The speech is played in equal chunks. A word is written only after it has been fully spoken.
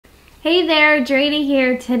Hey there, Dratie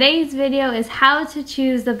here. Today's video is how to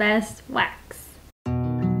choose the best wax.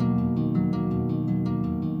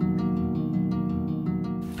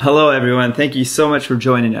 Hello everyone, thank you so much for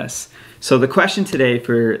joining us. So the question today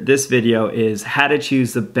for this video is how to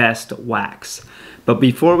choose the best wax. But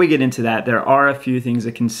before we get into that, there are a few things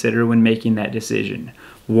to consider when making that decision.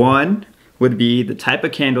 One would be the type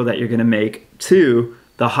of candle that you're gonna make. Two,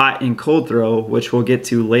 the hot and cold throw, which we'll get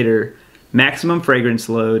to later, maximum fragrance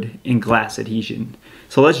load, and glass adhesion.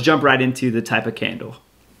 So let's jump right into the type of candle.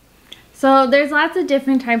 So there's lots of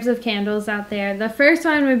different types of candles out there. The first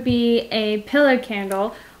one would be a pillar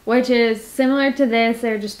candle, which is similar to this.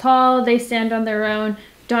 They're just tall, they stand on their own,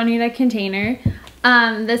 don't need a container.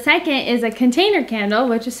 The second is a container candle,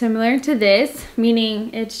 which is similar to this,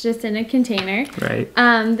 meaning it's just in a container. Right.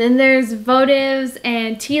 Then there's votives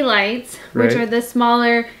and tea lights, which are the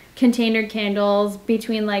smaller container candles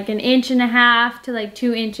between like 1.5 inches to like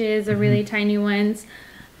 2 inches, or really tiny ones.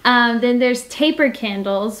 Then there's taper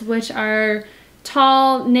candles, which are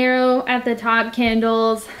tall, narrow at the top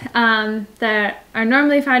candles that are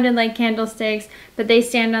normally found in like candlesticks, but they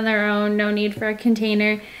stand on their own, no need for a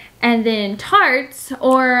container. And then tarts,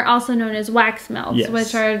 or also known as wax melts,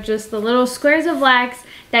 which are just the little squares of wax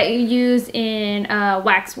that you use in a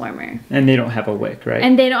wax warmer. And they don't have a wick, right?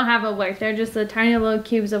 And they don't have a wick. They're just the tiny little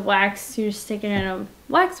cubes of wax. You just stick it in a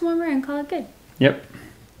wax warmer and call it good. Yep.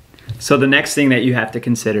 So the next thing that you have to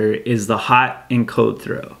consider is the hot and cold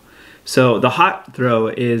throw. So the hot throw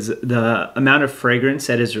is the amount of fragrance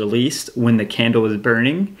that is released when the candle is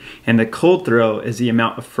burning, and the cold throw is the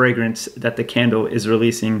amount of fragrance that the candle is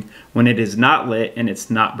releasing when it is not lit and it's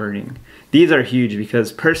not burning. These are huge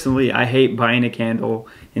because personally I hate buying a candle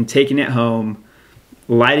and taking it home,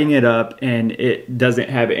 lighting it up, and it doesn't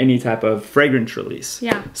have any type of fragrance release.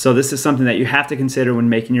 Yeah. So this is something that you have to consider when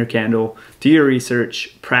making your candle. Do your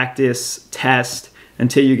research, practice, test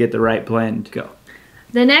until you get the right blend. Go.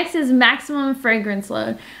 The next is maximum fragrance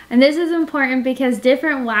load. And this is important because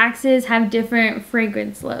different waxes have different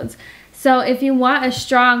fragrance loads. So if you want a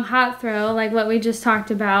strong hot throw, like what we just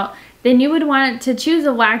talked about, then you would want to choose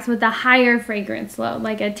a wax with a higher fragrance load,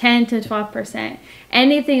 like a 10 to 12%.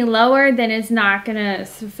 Anything lower, then it's not gonna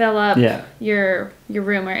fill up your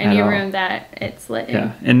room or any room that it's lit in.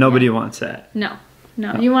 Yeah, and nobody wants that. No.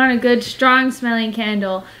 You want a good, strong smelling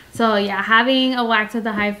candle. So yeah, having a wax with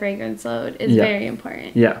a high fragrance load is very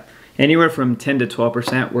important. Yeah. Anywhere from 10 to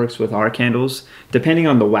 12% works with our candles, depending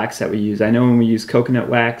on the wax that we use. I know when we use coconut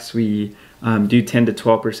wax, we do 10 to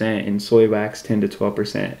 12%, and soy wax 10 to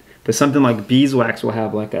 12%. But something like beeswax will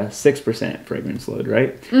have like a 6% fragrance load,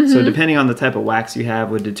 right? So depending on the type of wax you have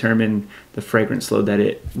would determine the fragrance load that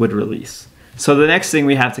it would release. So the next thing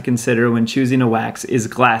we have to consider when choosing a wax is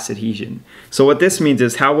glass adhesion. So what this means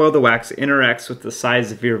is how well the wax interacts with the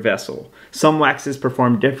size of your vessel. Some waxes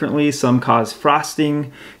perform differently, some cause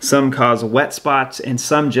frosting, some cause wet spots, and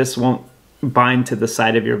some just won't bind to the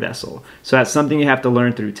side of your vessel. So that's something you have to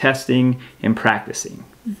learn through testing and practicing.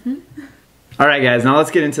 All right guys, now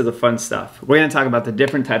let's get into the fun stuff. We're gonna talk about the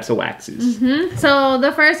different types of waxes. So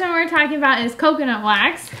the first one we're talking about is coconut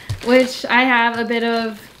wax, which I have a bit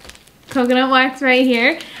of coconut wax right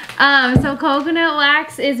here. So coconut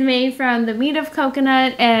wax is made from the meat of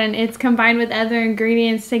coconut, and it's combined with other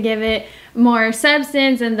ingredients to give it more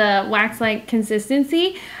substance and the wax-like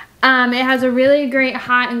consistency. It has a really great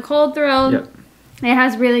hot and cold throw. It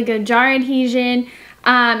has really good jar adhesion.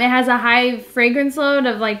 It has a high fragrance load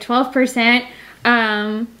of like 12%.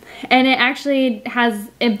 And it actually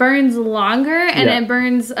it burns longer, and it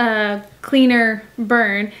burns a cleaner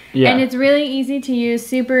burn. And it's really easy to use,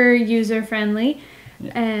 super user friendly.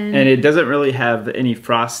 And it doesn't really have any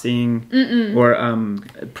frosting or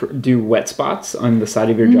do wet spots on the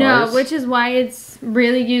side of your jars. No, which is why it's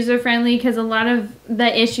really user friendly, because a lot of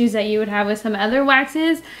the issues that you would have with some other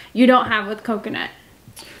waxes, you don't have with coconut.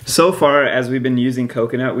 So far, as we've been using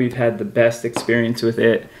coconut, we've had the best experience with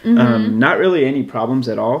it. Not really any problems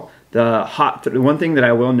at all. The one thing that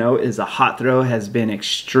I will note is the hot throw has been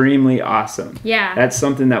extremely awesome. Yeah. That's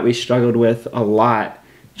something that we struggled with a lot,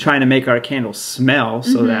 trying to make our candles smell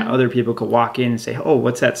so that other people could walk in and say, oh,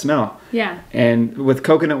 what's that smell? Yeah. And with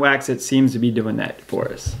coconut wax, it seems to be doing that for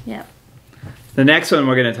us. Yeah. The next one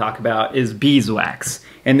we're going to talk about is beeswax.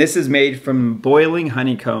 And this is made from boiling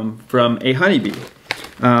honeycomb from a honeybee.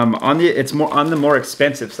 It's more on the more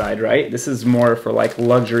expensive side, right? This is more for like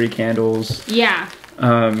luxury candles. Yeah.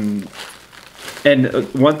 And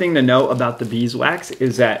one thing to know about the beeswax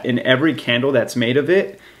is that in every candle that's made of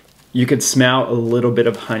it, you could smell a little bit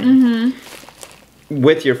of honey.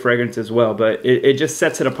 with your fragrance as well, but it just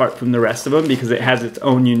sets it apart from the rest of them because it has its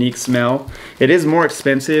own unique smell. It is more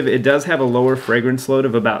expensive. It does have a lower fragrance load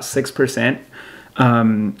of about 6%,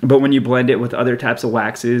 but when you blend it with other types of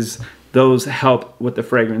waxes, those help with the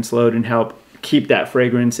fragrance load and help keep that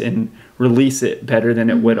fragrance and release it better than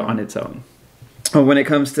it would on its own. When it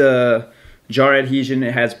comes to jar adhesion,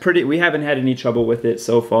 we haven't had any trouble with it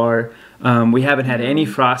so far. We haven't had any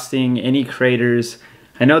frosting, any craters.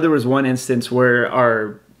 I know there was one instance where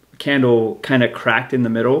our candle kind of cracked in the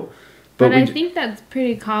middle. But I think that's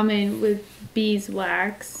pretty common with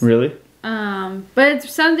beeswax. Really? But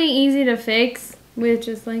it's something easy to fix with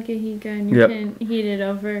just like a heat gun. You can heat it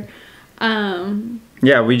over.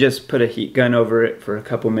 Yeah, we just put a heat gun over it for a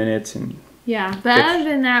couple minutes and... Yeah, but other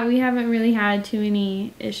than that, we haven't really had too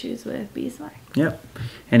many issues with beeswax. Yep.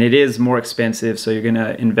 And it is more expensive, so you're going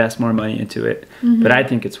to invest more money into it. But I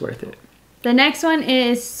think it's worth it. The next one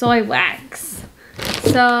is soy wax.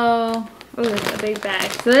 So, oh, it's a big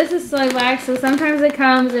bag. So this is soy wax. So sometimes it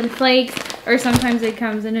comes in flakes, or sometimes it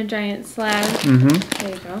comes in a giant slab. There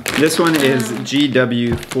you go. This one is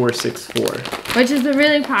GW464. Which is a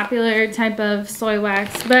really popular type of soy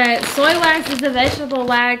wax. But soy wax is a vegetable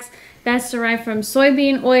wax that's derived from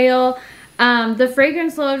soybean oil. The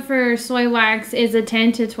fragrance load for soy wax is a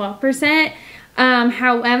 10 to 12%.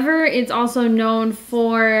 However, it's also known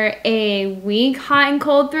for a weak hot and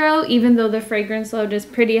cold throw, even though the fragrance load is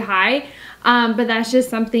pretty high. But that's just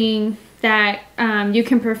something that you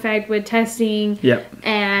can perfect with testing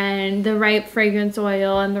and the right fragrance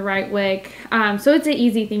oil and the right wick. So it's an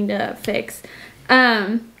easy thing to fix.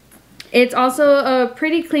 It's also a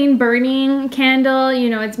pretty clean burning candle. You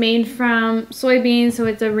know, it's made from soybeans, so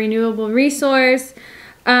it's a renewable resource.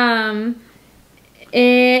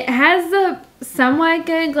 It has a somewhat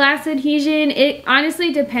good glass adhesion. It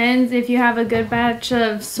honestly depends if you have a good batch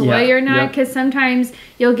of soy or not, because sometimes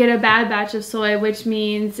you'll get a bad batch of soy, which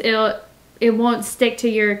means it won't stick to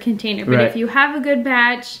your container. But if you have a good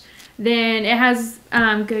batch, then it has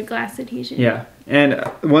good glass adhesion. Yeah. And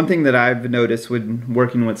one thing that I've noticed when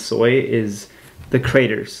working with soy is the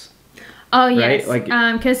craters. Oh, yes.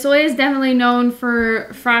 Right? Because soy is definitely known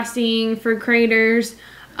for frosting, for craters,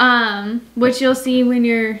 which you'll see when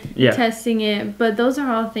you're testing it. But those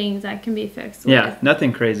are all things that can be fixed with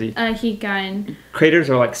nothing crazy. A heat gun. Craters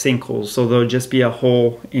are like sinkholes, so they'll just be a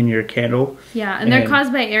hole in your candle. Yeah, and they're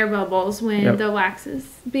caused by air bubbles when the wax is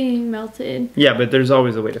being melted. Yeah, but there's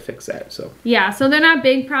always a way to fix that. So yeah, so they're not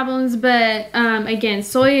big problems, but again,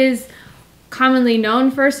 soy is commonly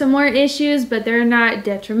known for some more issues, but they're not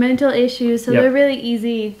detrimental issues, so they're really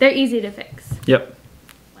easy. They're easy to fix. Yep.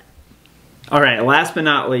 All right, last but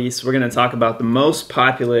not least, we're going to talk about the most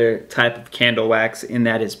popular type of candle wax, and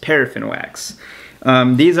that is paraffin wax.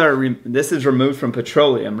 This is removed from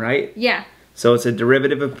petroleum, right? Yeah. So it's a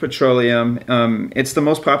derivative of petroleum. It's the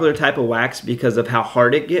most popular type of wax because of how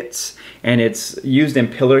hard it gets, and it's used in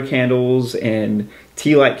pillar candles and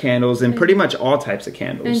tea light candles and pretty much all types of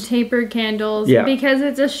candles. And taper candles. Yeah. Because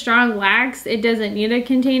it's a strong wax, it doesn't need a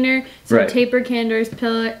container. So taper candles,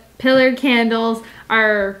 pillar candles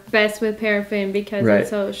are best with paraffin because it's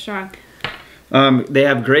so strong. They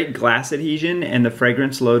have great glass adhesion, and the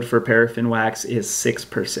fragrance load for paraffin wax is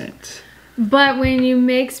 6%. But when you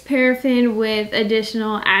mix paraffin with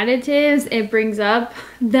additional additives, it brings up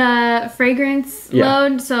the fragrance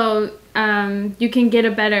load, so you can get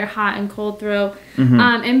a better hot and cold throw.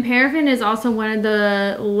 And paraffin is also one of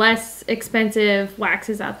the less expensive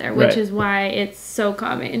waxes out there, which is why it's so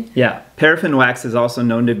common. Yeah, paraffin wax is also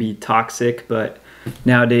known to be toxic, but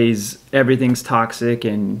nowadays everything's toxic,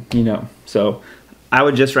 and so I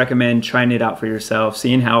would just recommend trying it out for yourself,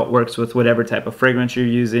 seeing how it works with whatever type of fragrance you're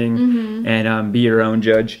using, and be your own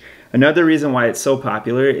judge. Another reason why it's so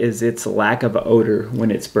popular is its lack of odor when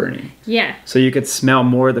it's burning. Yeah. So you could smell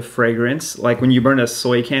more of the fragrance. Like when you burn a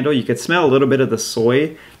soy candle, you could smell a little bit of the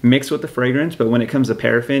soy mixed with the fragrance, but when it comes to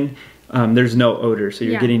paraffin, there's no odor, so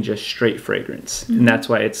you're getting just straight fragrance. And that's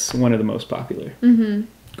why it's one of the most popular.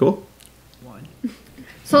 Cool?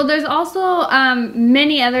 So there's also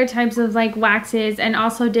many other types of like waxes and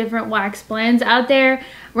also different wax blends out there.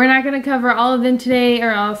 We're not going to cover all of them today,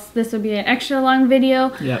 or else this will be an extra long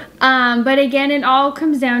video. Yeah. But again, it all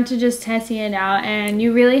comes down to just testing it out, and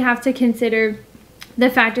you really have to consider the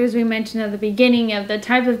factors we mentioned at the beginning of the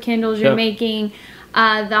type of candles you're making,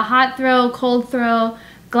 the hot throw, cold throw,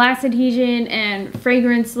 glass adhesion, and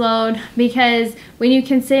fragrance load, because when you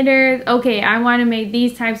consider, okay, I want to make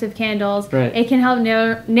these types of candles, it can help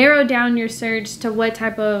narrow down your search to what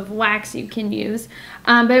type of wax you can use.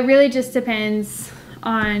 But it really just depends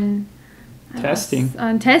on testing.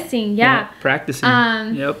 On testing, yeah. Practicing.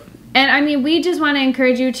 And I mean, we just want to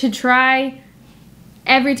encourage you to try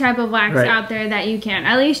every type of wax out there that you can.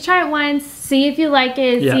 At least try it once, see if you like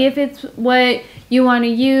it, see if it's what you want to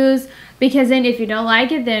use. Because then if you don't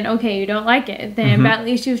like it, then okay, you don't like it. Then but at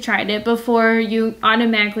least you've tried it before you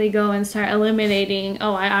automatically go and start eliminating,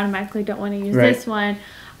 oh, I automatically don't want to use this one.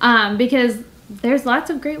 Because there's lots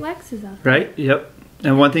of great waxes out there. Right, yep.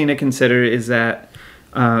 And one thing to consider is that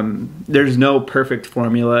there's no perfect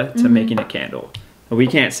formula to making a candle. We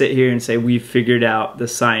can't sit here and say we've figured out the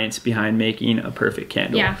science behind making a perfect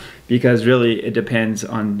candle. Yeah. Because really it depends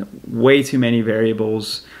on way too many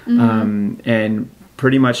variables and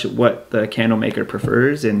pretty much what the candle maker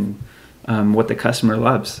prefers and what the customer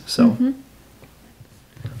loves. So,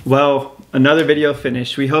 well, another video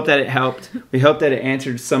finished. We hope that it helped. We hope that it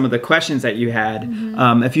answered some of the questions that you had.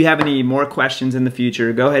 If you have any more questions in the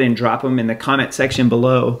future, go ahead and drop them in the comment section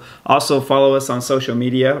below. Also follow us on social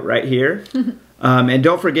media right here. And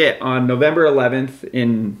don't forget, on November 11th,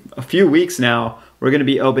 in a few weeks now, we're going to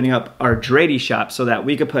be opening up our Dratie shop so that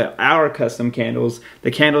we could put our custom candles,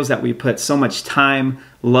 the candles that we put so much time,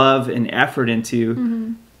 love, and effort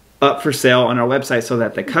into, up for sale on our website so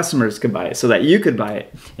that the customers could buy it, so that you could buy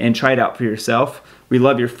it and try it out for yourself. We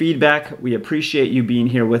love your feedback. We appreciate you being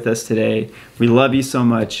here with us today. We love you so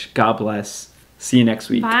much. God bless. See you next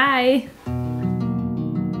week. Bye.